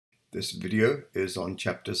This video is on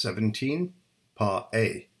Chapter 17, Part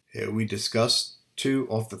A. Here we discuss two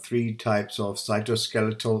of the three types of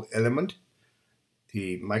cytoskeletal element,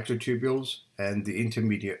 the microtubules and the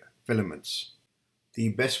intermediate filaments.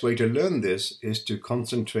 The best way to learn this is to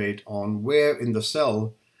concentrate on where in the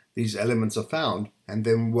cell these elements are found and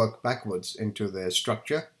then work backwards into their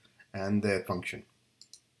structure and their function.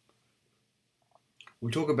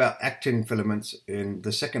 We'll talk about actin filaments in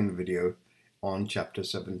the second video on Chapter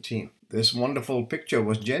 17. This wonderful picture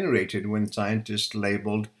was generated when scientists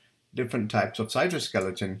labeled different types of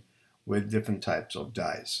cytoskeleton with different types of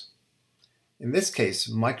dyes. In this case,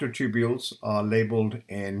 microtubules are labeled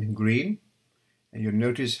in green, and you'll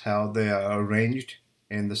notice how they are arranged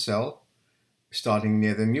in the cell, starting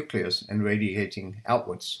near the nucleus and radiating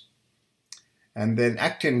outwards. And then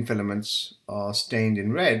actin filaments are stained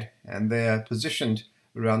in red, and they are positioned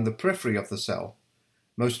around the periphery of the cell,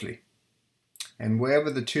 mostly. And wherever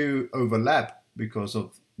the two overlap because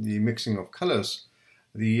of the mixing of colors,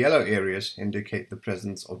 the yellow areas indicate the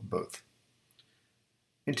presence of both.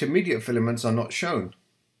 Intermediate filaments are not shown,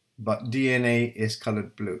 but DNA is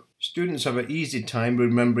colored blue. Students have an easy time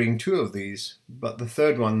remembering two of these, but the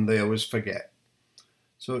third one they always forget.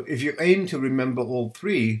 So if you aim to remember all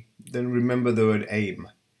three, then remember the word AIM.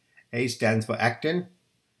 A stands for actin,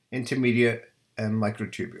 intermediate, and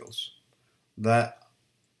microtubules. That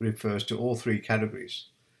refers to all three categories.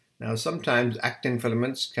 Now sometimes actin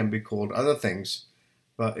filaments can be called other things,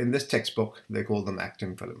 but in this textbook they call them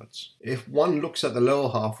actin filaments. If one looks at the lower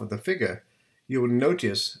half of the figure, you will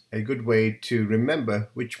notice a good way to remember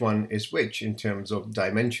which one is which in terms of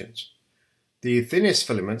dimensions. The thinnest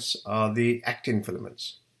filaments are the actin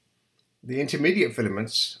filaments. The intermediate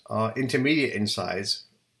filaments are intermediate in size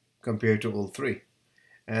compared to all three.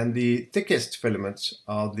 And the thickest filaments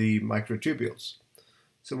are the microtubules.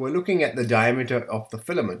 So we're looking at the diameter of the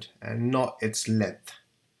filament and not its length.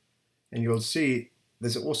 And you'll see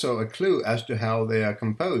there's also a clue as to how they are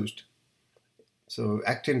composed. So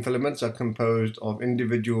actin filaments are composed of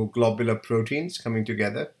individual globular proteins coming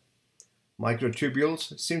together.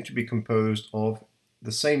 Microtubules seem to be composed of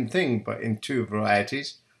the same thing but in two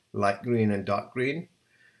varieties, light green and dark green.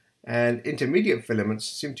 And intermediate filaments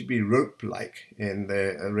seem to be rope-like in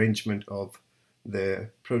the arrangement of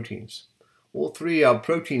their proteins. All three are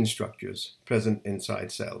protein structures present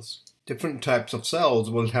inside cells. Different types of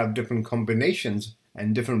cells will have different combinations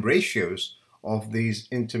and different ratios of these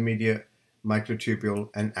intermediate, microtubule,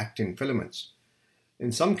 and actin filaments.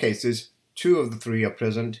 In some cases, two of the three are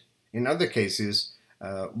present. In other cases,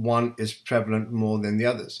 one is prevalent more than the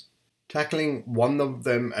others. Tackling one of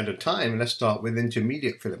them at a time, let's start with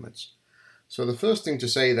intermediate filaments. So the first thing to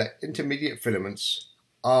say that intermediate filaments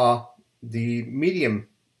are the medium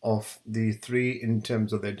of the three in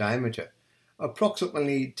terms of their diameter,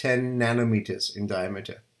 approximately 10 nanometers in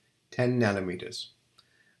diameter, 10 nanometers.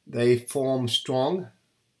 They form strong,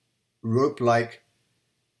 rope-like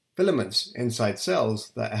filaments inside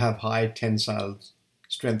cells that have high tensile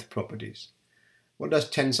strength properties. What does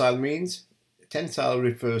tensile means? Tensile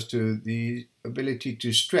refers to the ability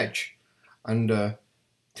to stretch under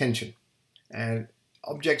tension, and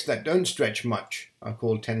objects that don't stretch much are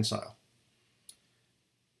called tensile.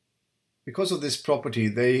 Because of this property,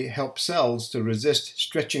 they help cells to resist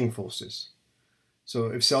stretching forces. So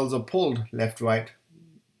if cells are pulled left, right,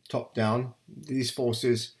 top, down, these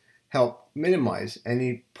forces help minimize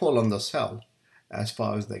any pull on the cell as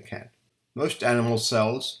far as they can. Most animal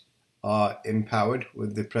cells are empowered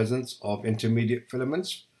with the presence of intermediate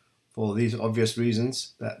filaments for these obvious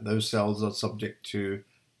reasons that those cells are subject to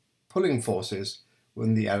pulling forces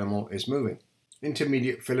when the animal is moving.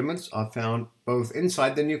 Intermediate filaments are found both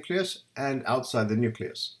inside the nucleus and outside the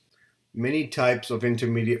nucleus. Many types of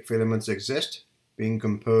intermediate filaments exist, being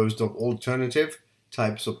composed of alternative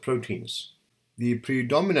types of proteins. The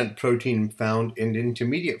predominant protein found in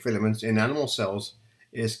intermediate filaments in animal cells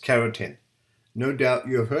is keratin. No doubt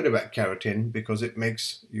you have heard about keratin because it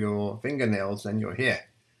makes your fingernails and your hair.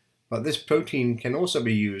 But this protein can also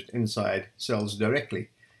be used inside cells directly.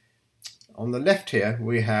 On the left here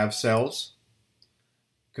we have cells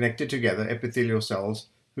connected together, epithelial cells,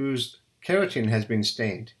 whose keratin has been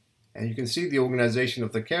stained. And you can see the organization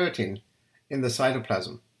of the keratin in the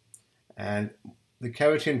cytoplasm. And the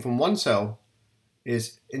keratin from one cell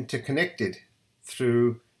is interconnected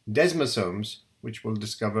through desmosomes, which we'll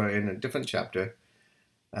discover in a different chapter,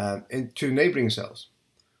 into neighboring cells.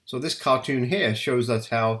 So this cartoon here shows us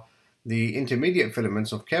how the intermediate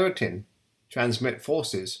filaments of keratin transmit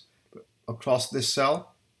forces across this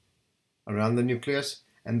cell, around the nucleus,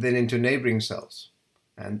 and then into neighboring cells.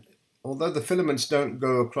 And although the filaments don't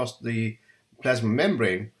go across the plasma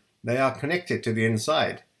membrane, they are connected to the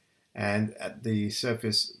inside, and at the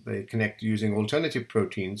surface they connect using alternative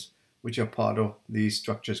proteins which are part of these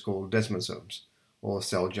structures called desmosomes or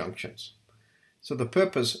cell junctions. So the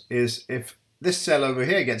purpose is, if this cell over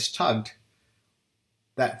here gets tugged,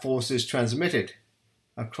 that force is transmitted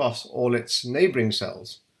across all its neighboring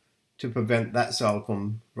cells to prevent that cell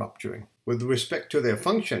from rupturing. With respect to their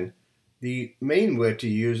function, the main word to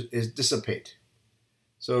use is dissipate.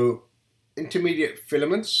 So intermediate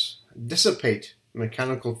filaments dissipate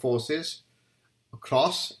mechanical forces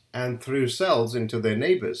across and through cells into their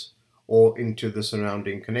neighbors or into the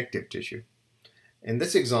surrounding connective tissue. In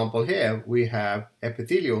this example here, we have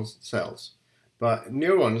epithelial cells, but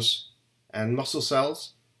neurons and muscle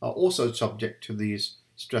cells are also subject to these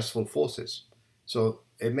stressful forces. So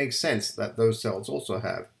it makes sense that those cells also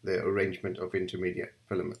have their arrangement of intermediate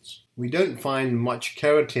filaments. We don't find much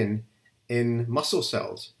keratin in muscle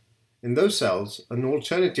cells. In those cells, an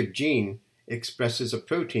alternative gene expresses a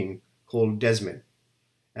protein called desmin.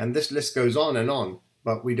 And this list goes on,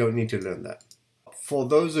 but we don't need to learn that. For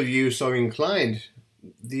those of you so inclined,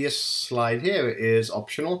 this slide here is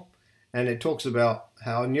optional, and it talks about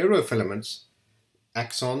how neurofilaments,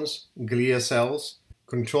 axons, glia cells,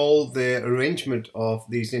 control the arrangement of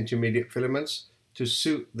these intermediate filaments to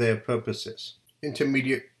suit their purposes.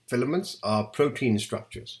 Intermediate filaments are protein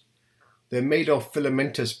structures. They're made of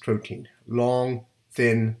filamentous protein, long,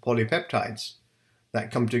 thin polypeptides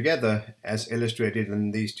that come together as illustrated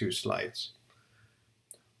in these two slides.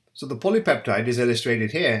 So the polypeptide is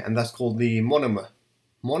illustrated here, and that's called the monomer.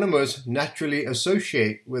 Monomers naturally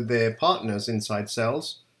associate with their partners inside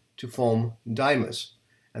cells to form dimers,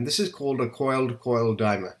 and this is called a coiled-coil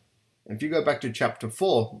dimer. And if you go back to chapter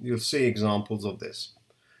 4, you'll see examples of this.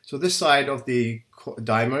 So this side of the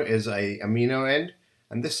dimer is a amino end,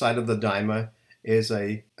 and this side of the dimer is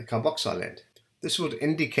a carboxyl end. This would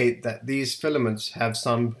indicate that these filaments have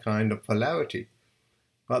some kind of polarity.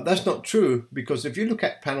 But that's not true, because if you look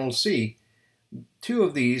at panel C, two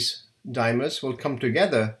of these dimers will come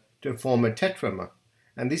together to form a tetramer.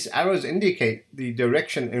 And these arrows indicate the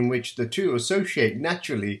direction in which the two associate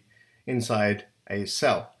naturally inside a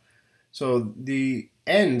cell. So the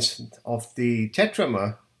ends of the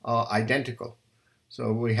tetramer are identical.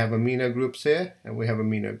 So we have amino groups here and we have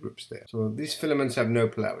amino groups there. So these filaments have no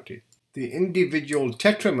polarity. The individual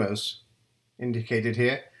tetramers indicated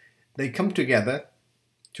here, they come together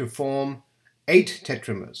to form 8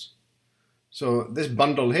 tetramers. So this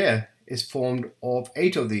bundle here is formed of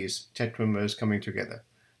 8 of these tetramers coming together,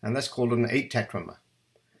 and that's called an 8 tetramer.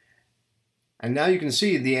 And now you can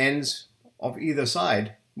see the ends of either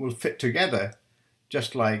side will fit together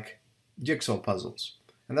just like jigsaw puzzles.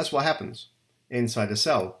 And that's what happens inside a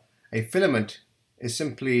cell. A filament is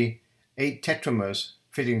simply 8 tetramers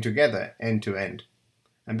fitting together end to end.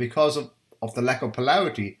 And because of the lack of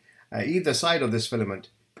polarity, either side of this filament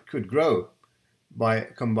could grow by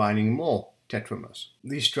combining more tetramers.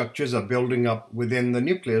 These structures are building up within the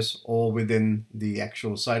nucleus or within the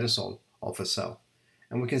actual cytosol of a cell.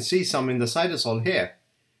 And we can see some in the cytosol here.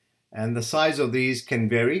 And the size of these can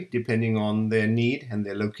vary depending on their need and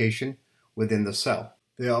their location within the cell.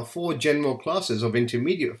 There are 4 general classes of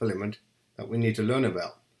intermediate filament that we need to learn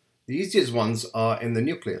about. The easiest ones are in the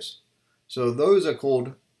nucleus. So those are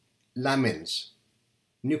called lamins,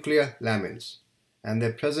 nuclear lamins, and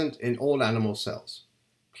they're present in all animal cells.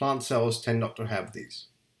 Plant cells tend not to have these.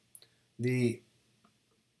 The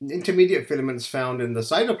intermediate filaments found in the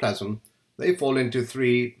cytoplasm, they fall into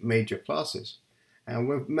 3 major classes. And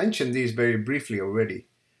we've mentioned these very briefly already.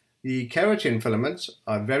 The keratin filaments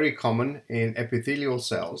are very common in epithelial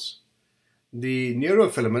cells. The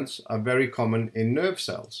neurofilaments are very common in nerve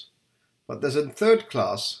cells. But there's a 3rd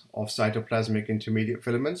class of cytoplasmic intermediate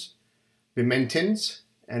filaments, vimentins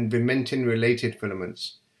and vimentin-related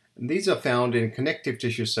filaments. And these are found in connective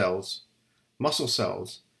tissue cells, muscle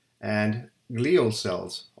cells, and glial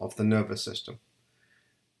cells of the nervous system.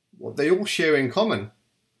 What they all share in common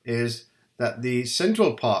is that the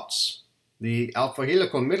central parts, the alpha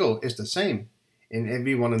helical middle, is the same in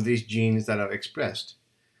every one of these genes that are expressed.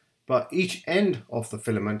 But each end of the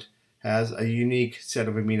filament has a unique set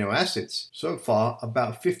of amino acids. So far,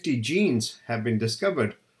 about 50 genes have been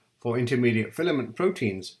discovered for intermediate filament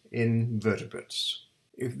proteins in vertebrates.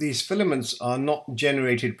 If these filaments are not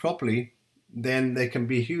generated properly, then there can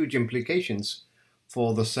be huge implications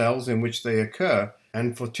for the cells in which they occur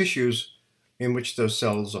and for tissues in which those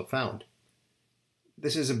cells are found.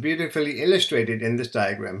 This is beautifully illustrated in this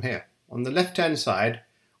diagram here. On the left-hand side,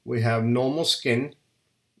 we have normal skin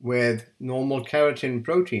with normal keratin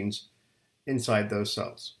proteins inside those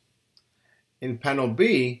cells. In panel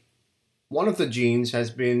B, one of the genes has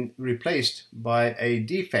been replaced by a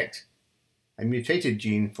defect, a mutated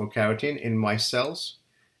gene for keratin in mice cells,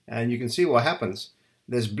 and you can see what happens.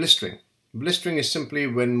 There's blistering. Blistering is simply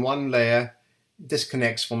when one layer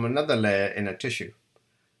disconnects from another layer in a tissue.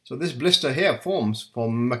 So this blister here forms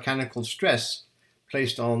from mechanical stress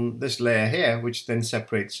placed on this layer here, which then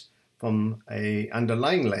separates from an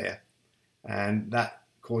underlying layer, and that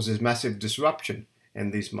causes massive disruption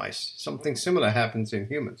in these mice. Something similar happens in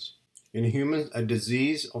humans. In humans, a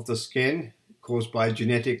disease of the skin caused by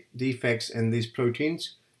genetic defects in these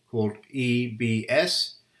proteins called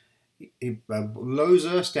EBS.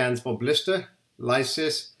 LOSA stands for blister,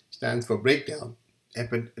 lysis stands for breakdown,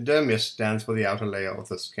 epidermis stands for the outer layer of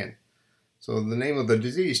the skin. So the name of the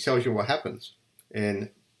disease tells you what happens in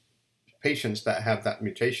patients that have that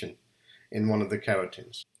mutation in one of the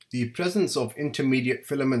keratins. The presence of intermediate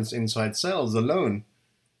filaments inside cells alone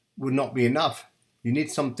would not be enough. You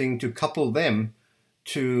need something to couple them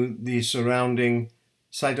to the surrounding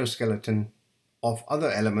cytoskeleton of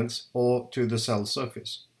other elements or to the cell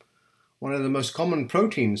surface. One of the most common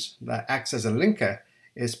proteins that acts as a linker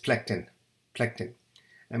is plectin.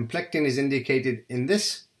 And plectin is indicated in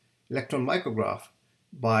this electron micrograph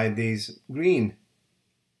by these green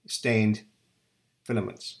stained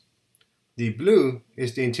filaments. The blue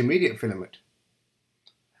is the intermediate filament,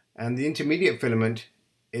 and the intermediate filament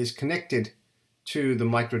is connected to the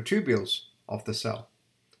microtubules of the cell,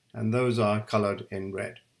 and those are colored in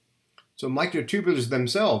red. So microtubules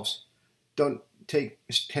themselves don't take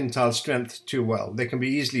tensile strength too well. They can be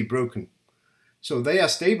easily broken. So they are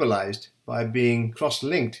stabilized by being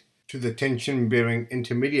cross-linked to the tension-bearing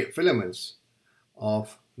intermediate filaments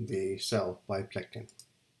of the cell by plectin.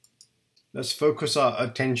 Let's focus our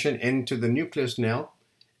attention into the nucleus now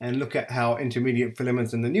and look at how intermediate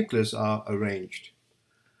filaments in the nucleus are arranged.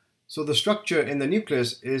 So the structure in the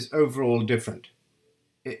nucleus is overall different.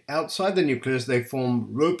 Outside the nucleus they form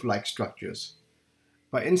rope-like structures,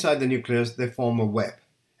 but inside the nucleus they form a web,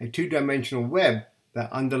 a two-dimensional web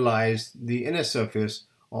that underlies the inner surface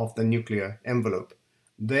of the nuclear envelope.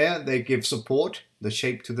 There they give support, the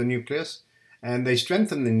shape to the nucleus, and they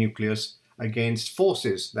strengthen the nucleus against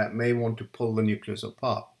forces that may want to pull the nucleus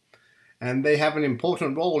apart. And they have an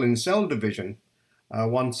important role in cell division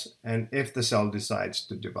once and if the cell decides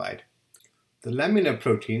to divide. The laminar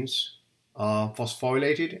proteins are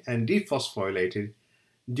phosphorylated and dephosphorylated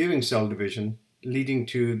during cell division, leading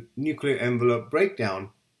to nuclear envelope breakdown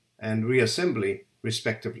and reassembly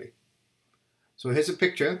respectively. So here's a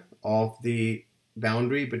picture of the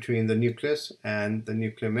boundary between the nucleus and the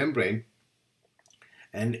nuclear membrane.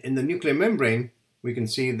 And in the nuclear membrane, we can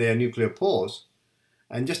see their nuclear pores.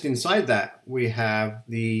 And just inside that, we have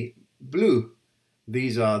the blue.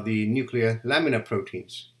 These are the nuclear laminar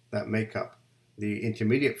proteins that make up the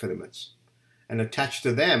intermediate filaments. And attached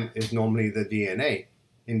to them is normally the DNA,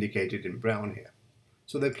 indicated in brown here.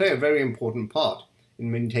 So they play a very important part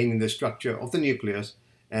in maintaining the structure of the nucleus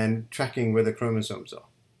and tracking where the chromosomes are.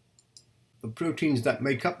 The proteins that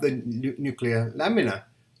make up the nuclear lamina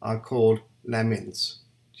are called lamins.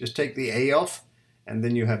 Just take the A off and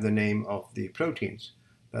then you have the name of the proteins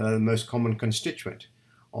that are the most common constituent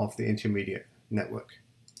of the intermediate network.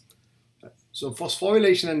 So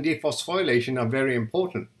phosphorylation and dephosphorylation are very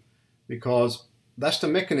important because that's the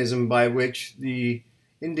mechanism by which the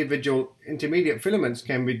individual intermediate filaments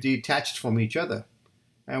can be detached from each other.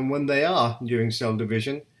 And when they are during cell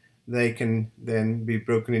division, they can then be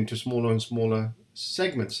broken into smaller and smaller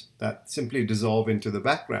segments that simply dissolve into the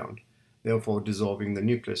background, therefore dissolving the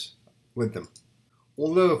nucleus with them.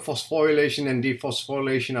 Although phosphorylation and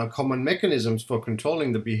dephosphorylation are common mechanisms for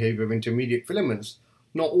controlling the behavior of intermediate filaments,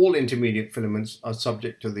 not all intermediate filaments are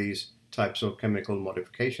subject to these types of chemical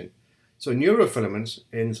modification. So neurofilaments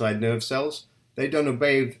inside nerve cells, they don't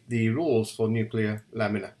obey the rules for nuclear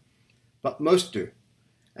lamina, but most do.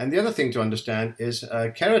 And the other thing to understand is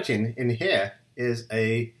keratin in here is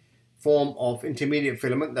a form of intermediate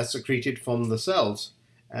filament that's secreted from the cells,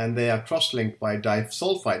 and they are cross-linked by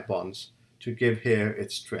disulfide bonds to give here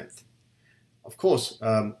its strength. Of course,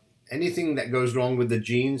 anything that goes wrong with the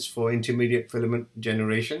genes for intermediate filament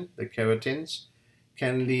generation, the keratins,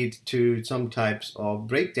 can lead to some types of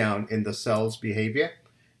breakdown in the cell's behavior,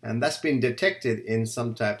 and that's been detected in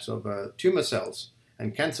some types of tumor cells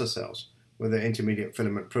and cancer cells where the intermediate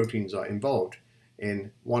filament proteins are involved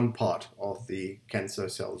in one part of the cancer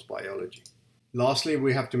cell's biology. Lastly,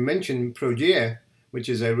 we have to mention progeria, which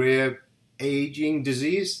is a rare aging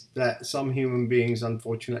disease that some human beings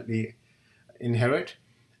unfortunately inherit.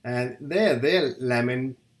 And their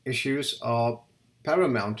lamin issues are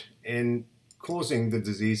paramount in causing the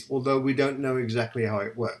disease, although we don't know exactly how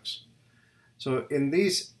it works. So in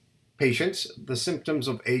these patients, the symptoms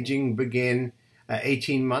of aging begin at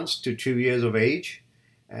 18 months to 2 years of age,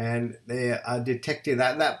 and they are detected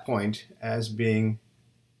at that point as being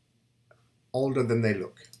older than they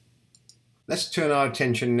look. Let's turn our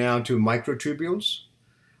attention now to microtubules.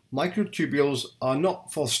 Microtubules are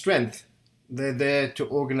not for strength, they're there to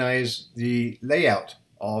organize the layout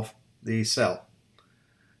of the cell.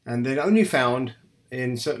 And they're only found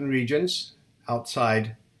in certain regions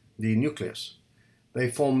outside the nucleus.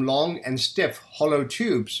 They form long and stiff hollow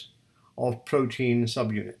tubes of protein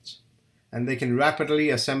subunits, and they can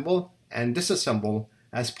rapidly assemble and disassemble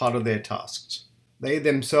as part of their tasks. They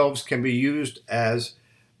themselves can be used as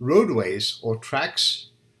roadways or tracks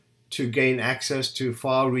to gain access to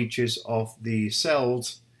far reaches of the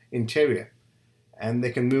cell's interior, and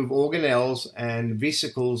they can move organelles and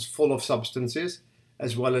vesicles full of substances,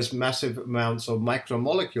 as well as massive amounts of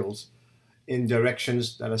micromolecules in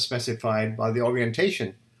directions that are specified by the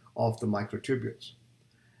orientation of the microtubules.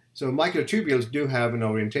 So microtubules do have an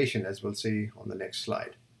orientation, as we'll see on the next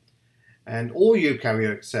slide. And all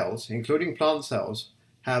eukaryotic cells, including plant cells,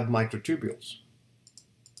 have microtubules.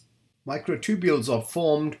 Microtubules are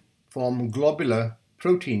formed from globular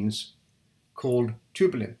proteins called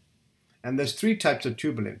tubulin. And there's 3 types of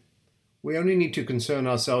tubulin. We only need to concern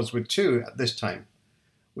ourselves with 2 at this time.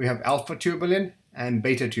 We have alpha tubulin and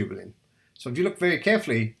beta tubulin. So if you look very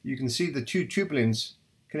carefully, you can see the 2 tubulins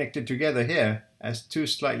connected together here as 2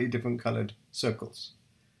 slightly different colored circles.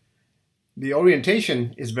 The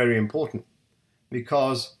orientation is very important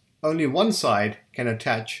because only one side can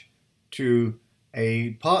attach to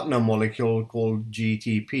a partner molecule called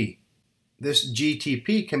GTP. This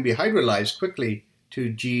GTP can be hydrolyzed quickly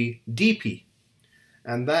to GDP,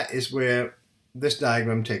 and that is where this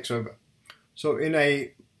diagram takes over. So in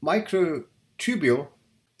a microtubule,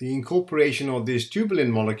 the incorporation of these tubulin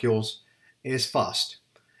molecules is fast.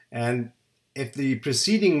 And if the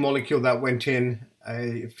preceding molecule that went in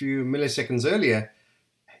a few milliseconds earlier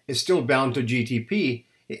is still bound to GTP,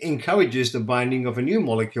 it encourages the binding of a new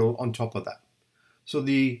molecule on top of that. So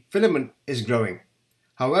the filament is growing.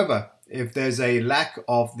 However, if there's a lack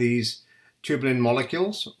of these tubulin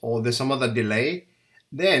molecules or there's some other delay,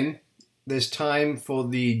 then there's time for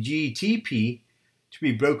the GTP to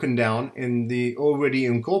be broken down in the already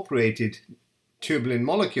incorporated tubulin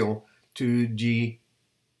molecule to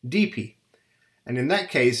GDP. And in that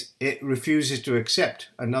case, it refuses to accept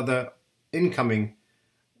another incoming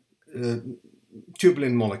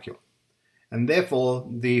tubulin molecule. And therefore,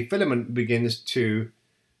 the filament begins to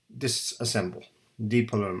disassemble,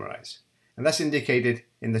 depolymerize. And that's indicated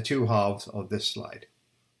in the 2 halves of this slide.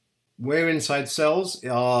 Where inside cells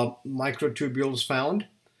are microtubules found?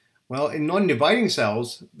 Well, in non-dividing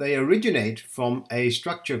cells, they originate from a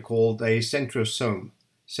structure called a centrosome.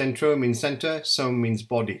 Centro means center, some means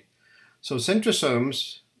body. So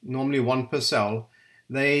centrosomes, normally 1 per cell,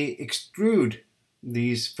 they extrude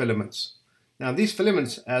these filaments. Now these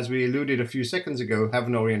filaments, as we alluded a few seconds ago, have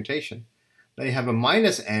an orientation. They have a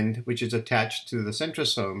minus end which is attached to the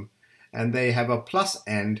centrosome, and they have a plus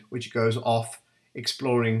end which goes off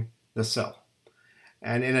exploring the cell.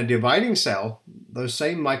 And in a dividing cell, those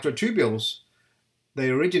same microtubules, they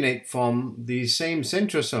originate from the same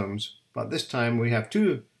centrosomes, but this time we have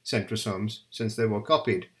 2 centrosomes since they were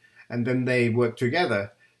copied, and then they work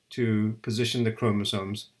together to position the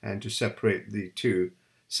chromosomes and to separate the 2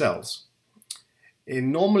 cells.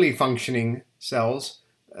 In normally functioning cells,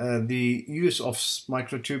 the use of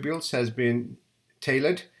microtubules has been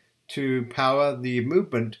tailored to power the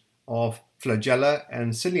movement of flagella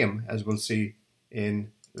and cilium, as we'll see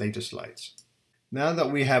in later slides. Now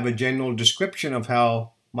that we have a general description of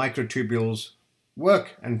how microtubules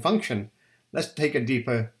work and function, let's take a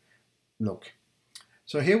deeper look.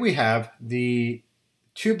 So here we have the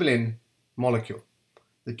tubulin molecule.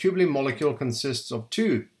 The tubulin molecule consists of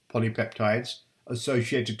 2 polypeptides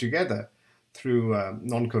associated together through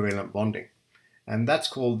non-covalent bonding, and that's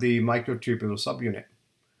called the microtubule subunit.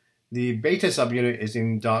 The beta subunit is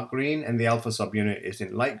in dark green and the alpha subunit is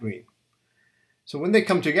in light green. So when they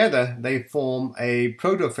come together, they form a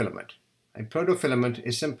protofilament. A protofilament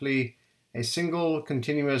is simply a single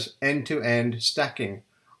continuous end-to-end stacking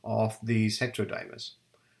of these heterodimers.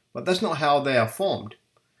 But that's not how they are formed.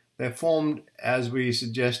 They're formed, as we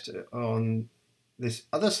suggest on this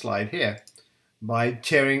other slide here, by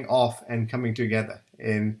tearing off and coming together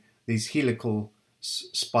in these helical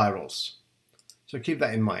spirals. So keep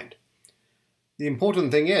that in mind. The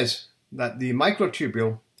important thing is that the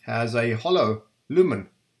microtubule has a hollow lumen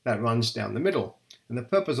that runs down the middle. And the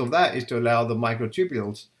purpose of that is to allow the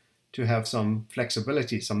microtubules to have some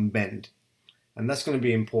flexibility, some bend. And that's going to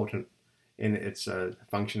be important in its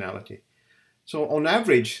functionality. So on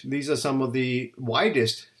average, these are some of the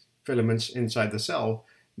widest filaments inside the cell,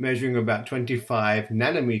 measuring about 25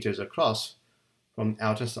 nanometers across from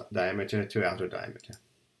outer diameter to outer diameter.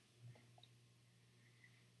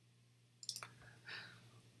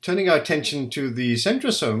 Turning our attention to the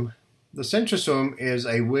centrosome is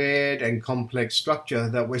a weird and complex structure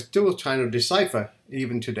that we're still trying to decipher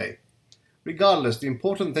even today. Regardless, the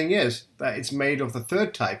important thing is that it's made of the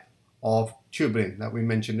third type of tubulin that we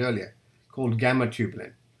mentioned earlier, called gamma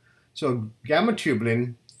tubulin. So gamma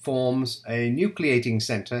tubulin forms a nucleating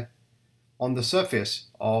center on the surface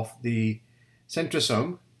of the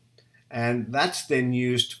centrosome, and that's then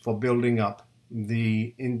used for building up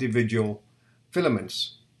the individual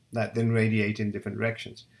filaments that then radiate in different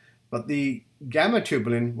directions. But the gamma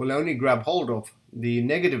tubulin will only grab hold of the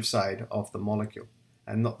negative side of the molecule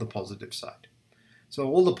and not the positive side. So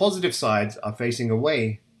all the positive sides are facing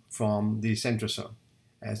away from the centrosome,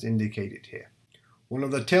 as indicated here. One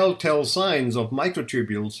of the telltale signs of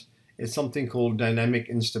microtubules is something called dynamic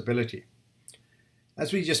instability.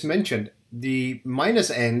 As we just mentioned, the minus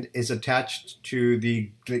end is attached to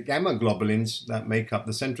the gamma globulins that make up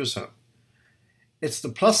the centrosome. It's the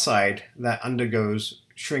plus side that undergoes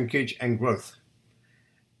shrinkage and growth.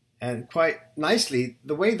 And quite nicely,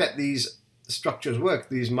 the way that these structures work,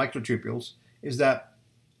 these microtubules, is that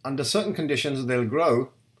under certain conditions they'll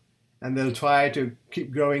grow and they'll try to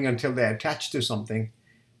keep growing until they're attached to something.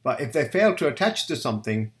 But if they fail to attach to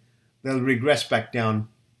something, they'll regress back down.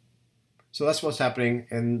 So that's what's happening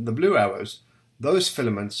in the blue arrows. Those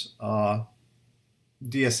filaments are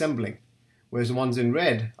deassembling, whereas the ones in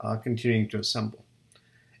red are continuing to assemble.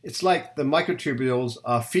 It's like the microtubules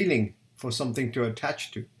are feeling for something to attach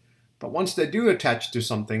to. But once they do attach to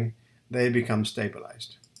something, they become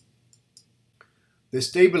stabilized. The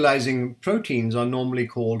stabilizing proteins are normally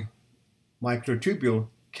called microtubule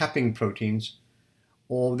capping proteins,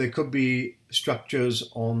 or they could be structures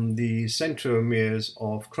on the centromeres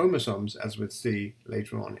of chromosomes, as we'll see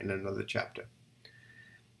later on in another chapter.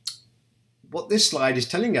 What this slide is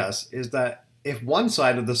telling us is that if one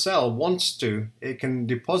side of the cell wants to, it can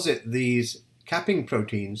deposit these capping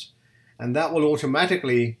proteins, and that will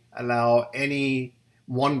automatically allow any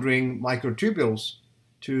wandering microtubules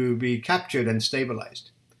to be captured and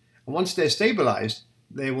stabilized. And once they're stabilized,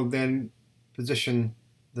 they will then position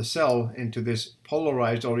the cell into this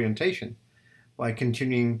polarized orientation by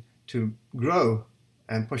continuing to grow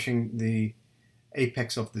and pushing the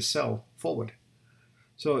apex of the cell forward.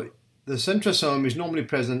 So the centrosome is normally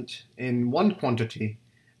present in one quantity,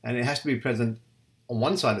 and it has to be present on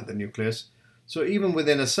one side of the nucleus. So even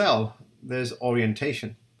within a cell, there's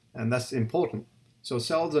orientation, and that's important. So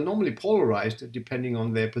cells are normally polarized depending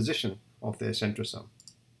on their position of their centrosome.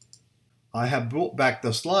 I have brought back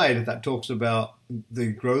the slide that talks about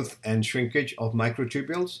the growth and shrinkage of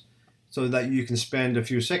microtubules so that you can spend a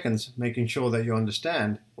few seconds making sure that you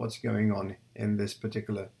understand what's going on in this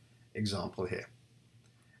particular example here.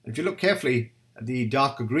 If you look carefully, the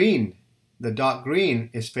dark green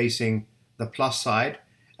is facing the plus side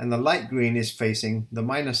and the light green is facing the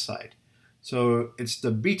minus side. So it's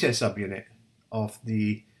the beta subunit of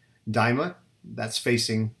the dimer that's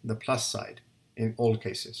facing the plus side in all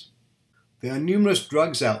cases. There are numerous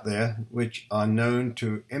drugs out there which are known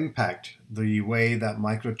to impact the way that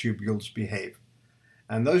microtubules behave.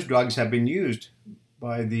 And those drugs have been used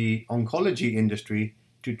by the oncology industry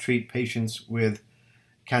to treat patients with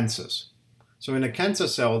cancers. So in a cancer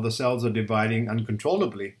cell, the cells are dividing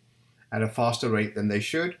uncontrollably at a faster rate than they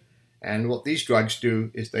should. And what these drugs do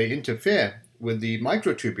is they interfere with the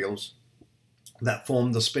microtubules that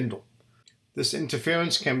form the spindle. This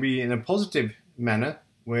interference can be in a positive manner,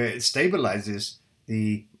 where it stabilizes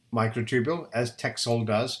the microtubule, as Taxol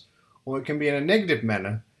does, or it can be in a negative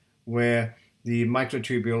manner, where the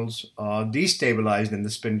microtubules are destabilized in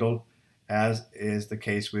the spindle, as is the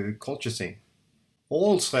case with colchicine.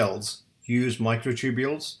 All cells use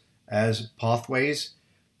microtubules as pathways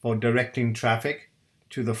for directing traffic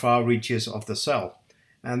to the far reaches of the cell.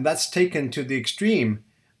 And that's taken to the extreme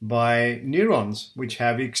by neurons, which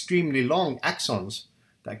have extremely long axons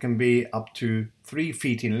that can be up to 3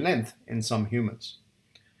 feet in length in some humans.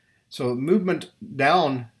 So movement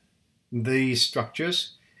down these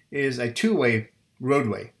structures is a two-way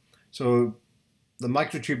roadway. So the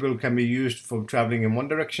microtubule can be used for traveling in one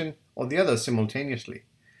direction or the other simultaneously.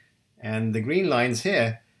 And the green lines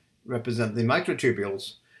here represent the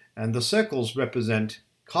microtubules, and the circles represent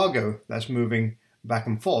cargo that's moving back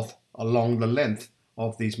and forth along the length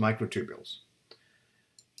of these microtubules.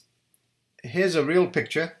 Here's a real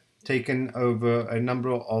picture taken over a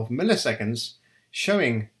number of milliseconds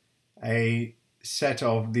showing a set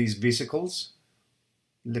of these vesicles,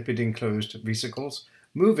 lipid-enclosed vesicles,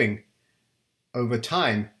 moving over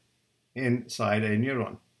time inside a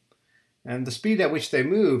neuron. And the speed at which they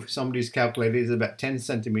move, somebody's calculated, is about 10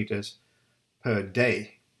 centimeters per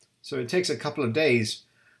day. So it takes a couple of days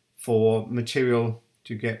for material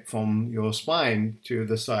to get from your spine to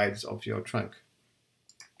the sides of your trunk.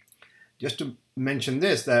 Just to mention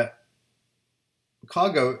this, that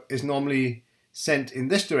cargo is normally sent in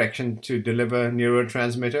this direction to deliver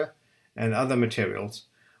neurotransmitter and other materials.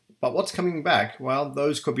 But what's coming back? Well,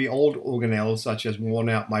 those could be old organelles such as worn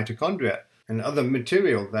out mitochondria and other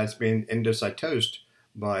material that's been endocytosed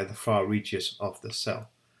by the far reaches of the cell.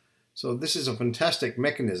 So this is a fantastic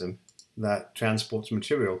mechanism that transports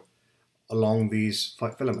material along these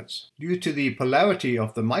filaments. Due to the polarity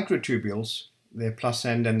of the microtubules, their plus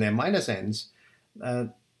end and their minus ends,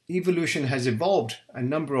 evolution has evolved a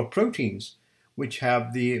number of proteins which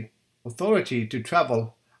have the authority to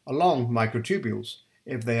travel along microtubules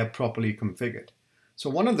if they are properly configured. So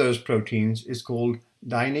one of those proteins is called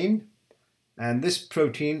dynein, and this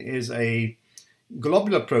protein is a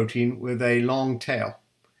globular protein with a long tail.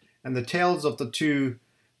 And the tails of the two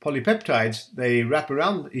polypeptides, they wrap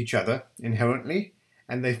around each other inherently,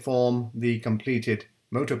 and they form the completed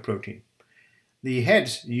motor protein. The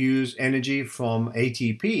heads use energy from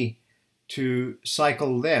ATP to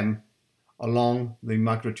cycle them along the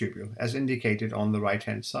microtubule, as indicated on the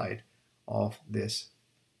right-hand side of this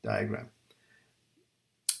diagram.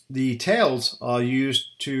 The tails are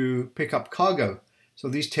used to pick up cargo. So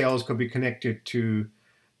these tails could be connected to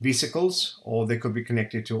vesicles, or they could be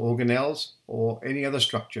connected to organelles or any other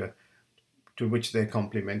structure to which they're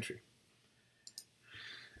complementary.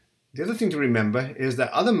 The other thing to remember is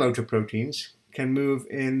that other motor proteins can move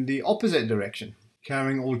in the opposite direction,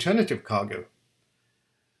 carrying alternative cargo.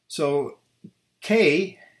 So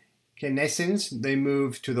kinesins, they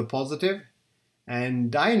move to the positive,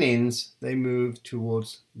 and dyneins, they move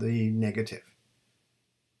towards the negative.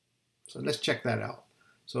 So let's check that out.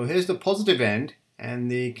 So here's the positive end, and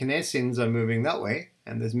the kinesins are moving that way,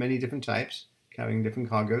 and there's many different types carrying different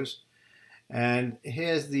cargoes. And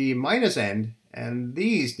here's the minus end, and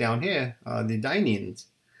these down here are the dyneins,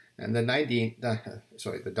 and the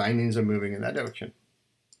dyneins are moving in that direction.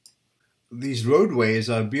 These roadways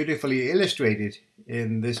are beautifully illustrated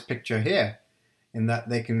in this picture here, in that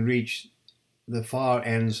they can reach the far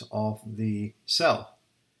ends of the cell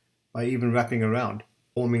by even wrapping around,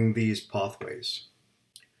 forming these pathways.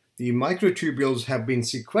 The microtubules have been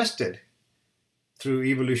sequestered through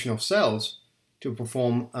evolution of cells to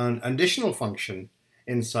perform an additional function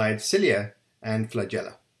inside cilia and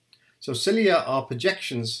flagella. So cilia are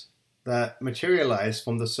projections that materialize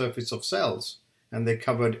from the surface of cells, and they're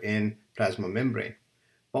covered in plasma membrane.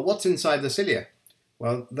 But what's inside the cilia?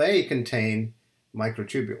 Well, they contain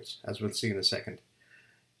microtubules, as we'll see in a second.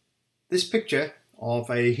 This picture of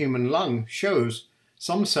a human lung shows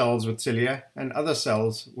some cells with cilia and other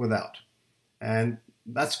cells without. And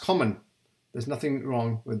that's common. There's nothing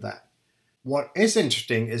wrong with that. What is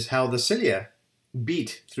interesting is how the cilia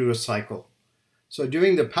beat through a cycle. So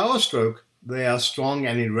during the power stroke, they are strong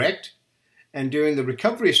and erect, and during the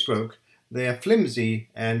recovery stroke, they are flimsy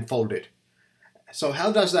and folded. So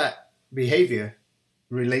how does that behavior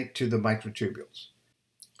relate to the microtubules?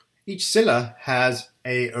 Each cilia has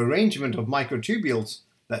an arrangement of microtubules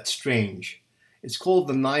that's strange. It's called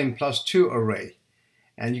the 9+2 array.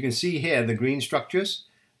 And you can see here the green structures.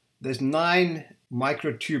 There's 9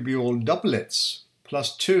 microtubule doublets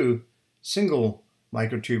plus 2 single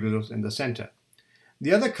microtubules in the center.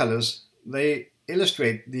 The other colors, they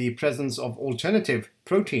illustrate the presence of alternative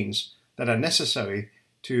proteins that are necessary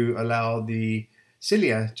to allow the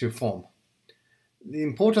cilia to form. The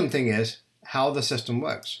important thing is how the system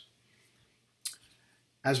works.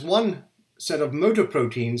 As one set of motor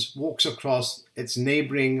proteins walks across its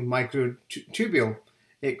neighboring microtubule,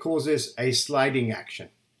 it causes a sliding action.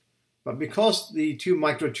 But because the two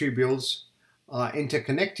microtubules are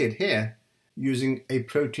interconnected here using a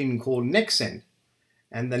protein called nexin,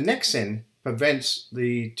 and the nexin prevents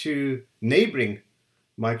the two neighboring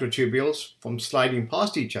microtubules from sliding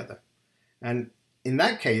past each other. And in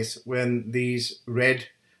that case, when these red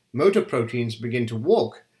motor proteins begin to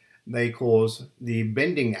walk, they cause the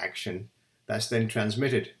bending action that's then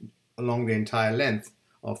transmitted along the entire length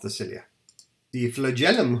of the cilia. The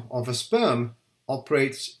flagellum of a sperm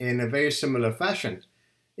operates in a very similar fashion,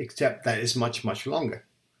 except that it's much, much longer.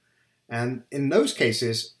 And in those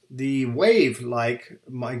cases, the wave-like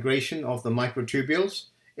migration of the microtubules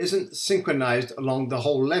isn't synchronized along the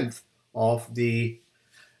whole length of the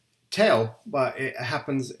tail, but it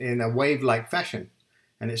happens in a wave-like fashion.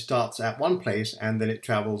 and it starts at one place and then it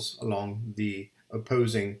travels along the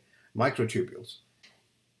opposing microtubules.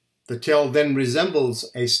 The tail then resembles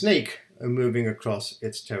a snake moving across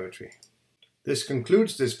its territory. This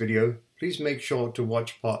concludes this video. Please make sure to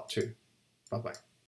watch part 2. Bye-bye.